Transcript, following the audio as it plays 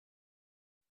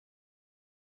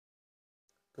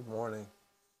Good morning.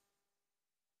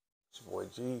 It's your boy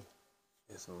G.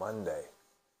 It's Monday.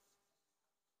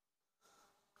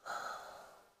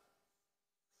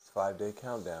 It's 5-day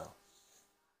countdown.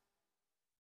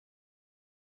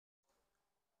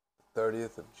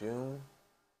 30th of June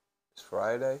is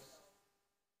Friday.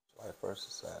 July 1st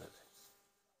is Saturday.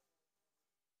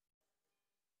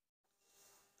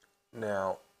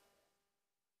 Now,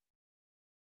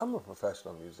 I'm a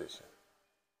professional musician.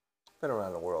 Been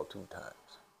around the world 2 times.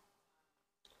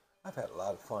 I've had a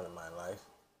lot of fun in my life.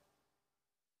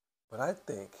 But I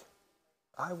think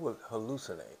I would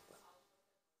hallucinate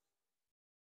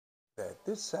that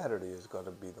this Saturday is going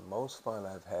to be the most fun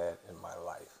I've had in my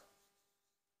life.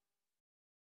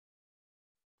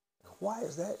 Why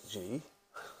is that, G?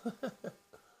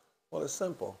 Well, it's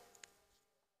simple.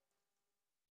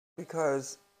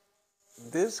 Because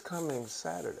this coming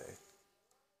Saturday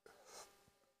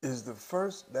is the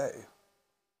first day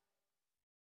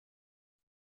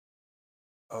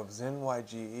of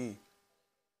Zenyge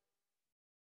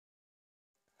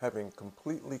having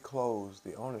completely closed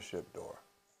the ownership door.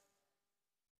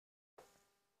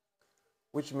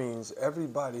 Which means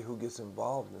everybody who gets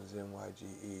involved in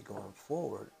Zenyge going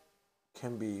forward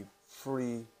can be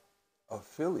free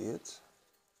affiliates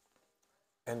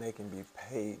and they can be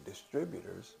paid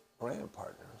distributors, brand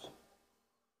partners,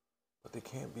 but they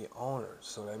can't be owners.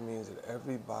 So that means that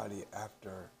everybody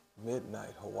after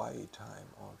midnight Hawaii time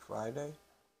on Friday,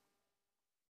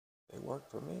 they work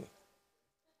for me.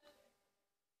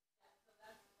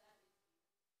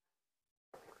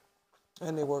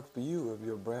 And they work for you if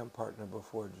you're a brand partner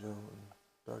before June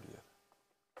 30th.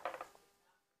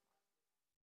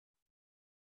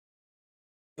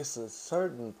 It's a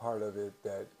certain part of it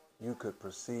that you could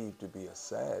perceive to be a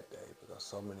sad day because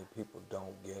so many people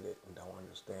don't get it and don't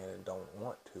understand and don't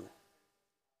want to.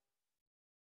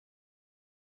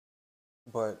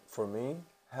 But for me,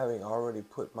 having already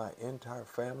put my entire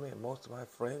family and most of my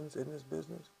friends in this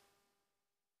business,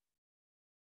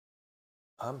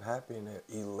 I'm happy and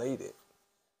elated.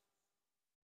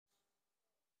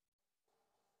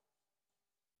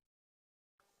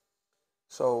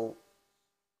 So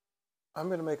I'm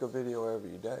going to make a video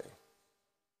every day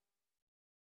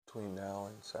between now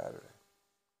and Saturday.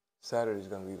 Saturday is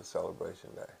going to be the celebration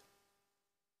day.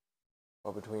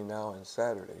 But between now and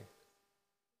Saturday,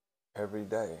 every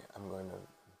day I'm going to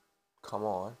come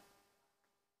on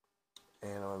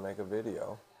and I'm going to make a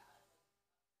video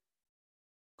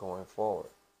going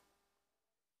forward.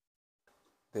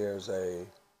 There's a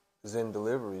Zen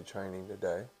delivery training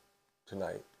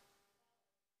tonight.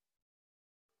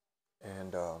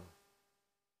 And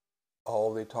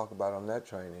all they talk about on that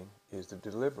training is the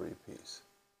delivery piece,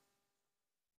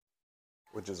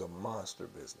 which is a monster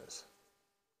business,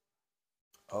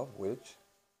 of which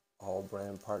all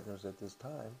brand partners at this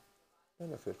time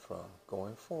benefit from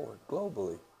going forward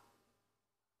globally.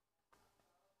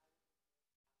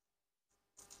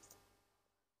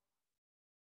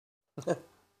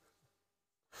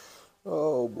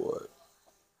 Oh boy.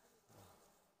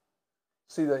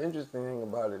 See, the interesting thing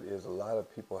about it is a lot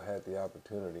of people had the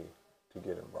opportunity to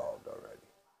get involved already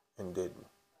and didn't.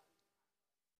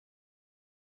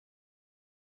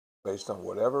 Based on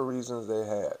whatever reasons they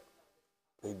had,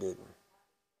 they didn't.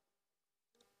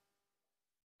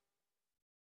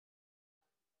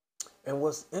 And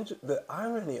the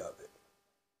irony of it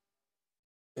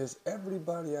is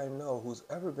everybody I know who's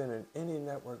ever been in any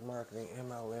network marketing,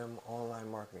 MLM, online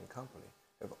marketing company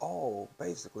have all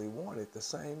basically wanted the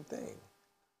same thing.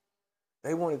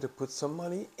 They wanted to put some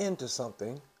money into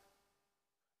something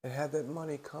and have that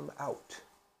money come out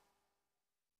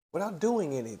without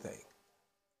doing anything.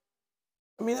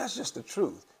 I mean, that's just the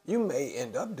truth. You may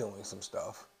end up doing some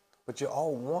stuff, but you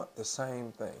all want the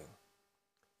same thing.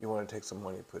 You want to take some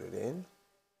money, put it in,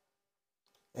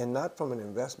 and not from an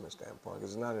investment standpoint,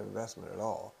 because it's not an investment at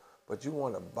all, but you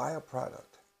want to buy a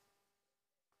product.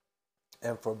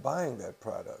 And for buying that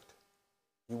product,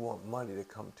 you want money to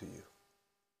come to you.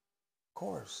 Of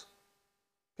course,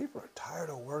 people are tired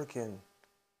of working.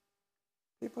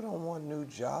 People don't want new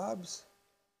jobs.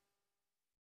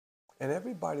 And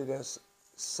everybody that's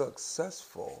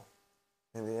successful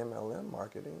in the MLM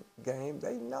marketing game,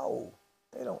 they know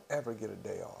they don't ever get a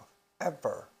day off,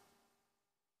 ever.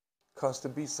 Because to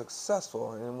be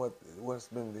successful, and what's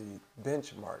been the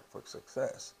benchmark for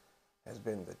success has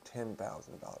been the $10,000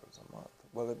 a month.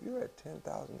 Well, if you're at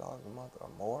 $10,000 a month or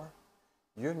more,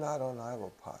 you're not on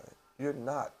autopilot. You're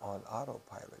not on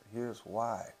autopilot. Here's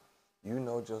why. You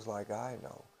know just like I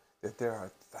know that there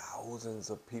are thousands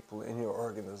of people in your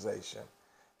organization.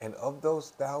 And of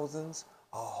those thousands,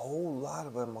 a whole lot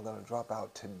of them are going to drop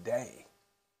out today.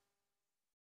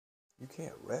 You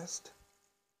can't rest.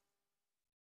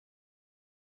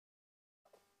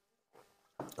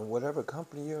 And whatever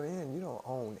company you're in, you don't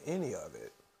own any of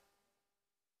it.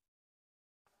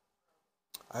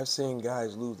 I've seen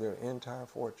guys lose their entire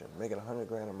fortune, making 100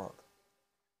 grand a month.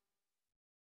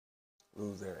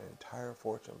 Lose their entire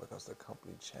fortune because the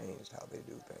company changed how they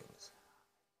do things.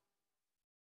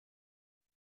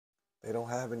 They don't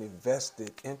have any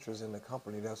vested interest in the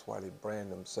company. That's why they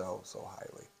brand themselves so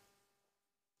highly.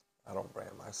 I don't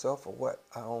brand myself for what?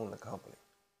 I own the company.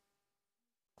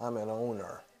 I'm an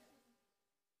owner,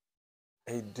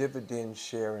 a dividend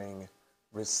sharing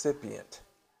recipient.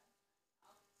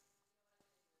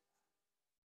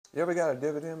 You ever got a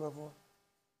dividend before?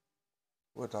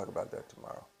 We'll talk about that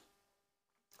tomorrow.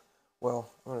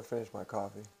 Well, I'm going to finish my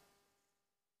coffee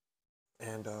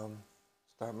and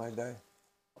start my day.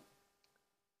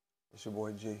 It's your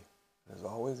boy G. As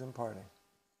always, imparting.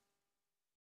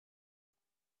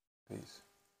 Peace.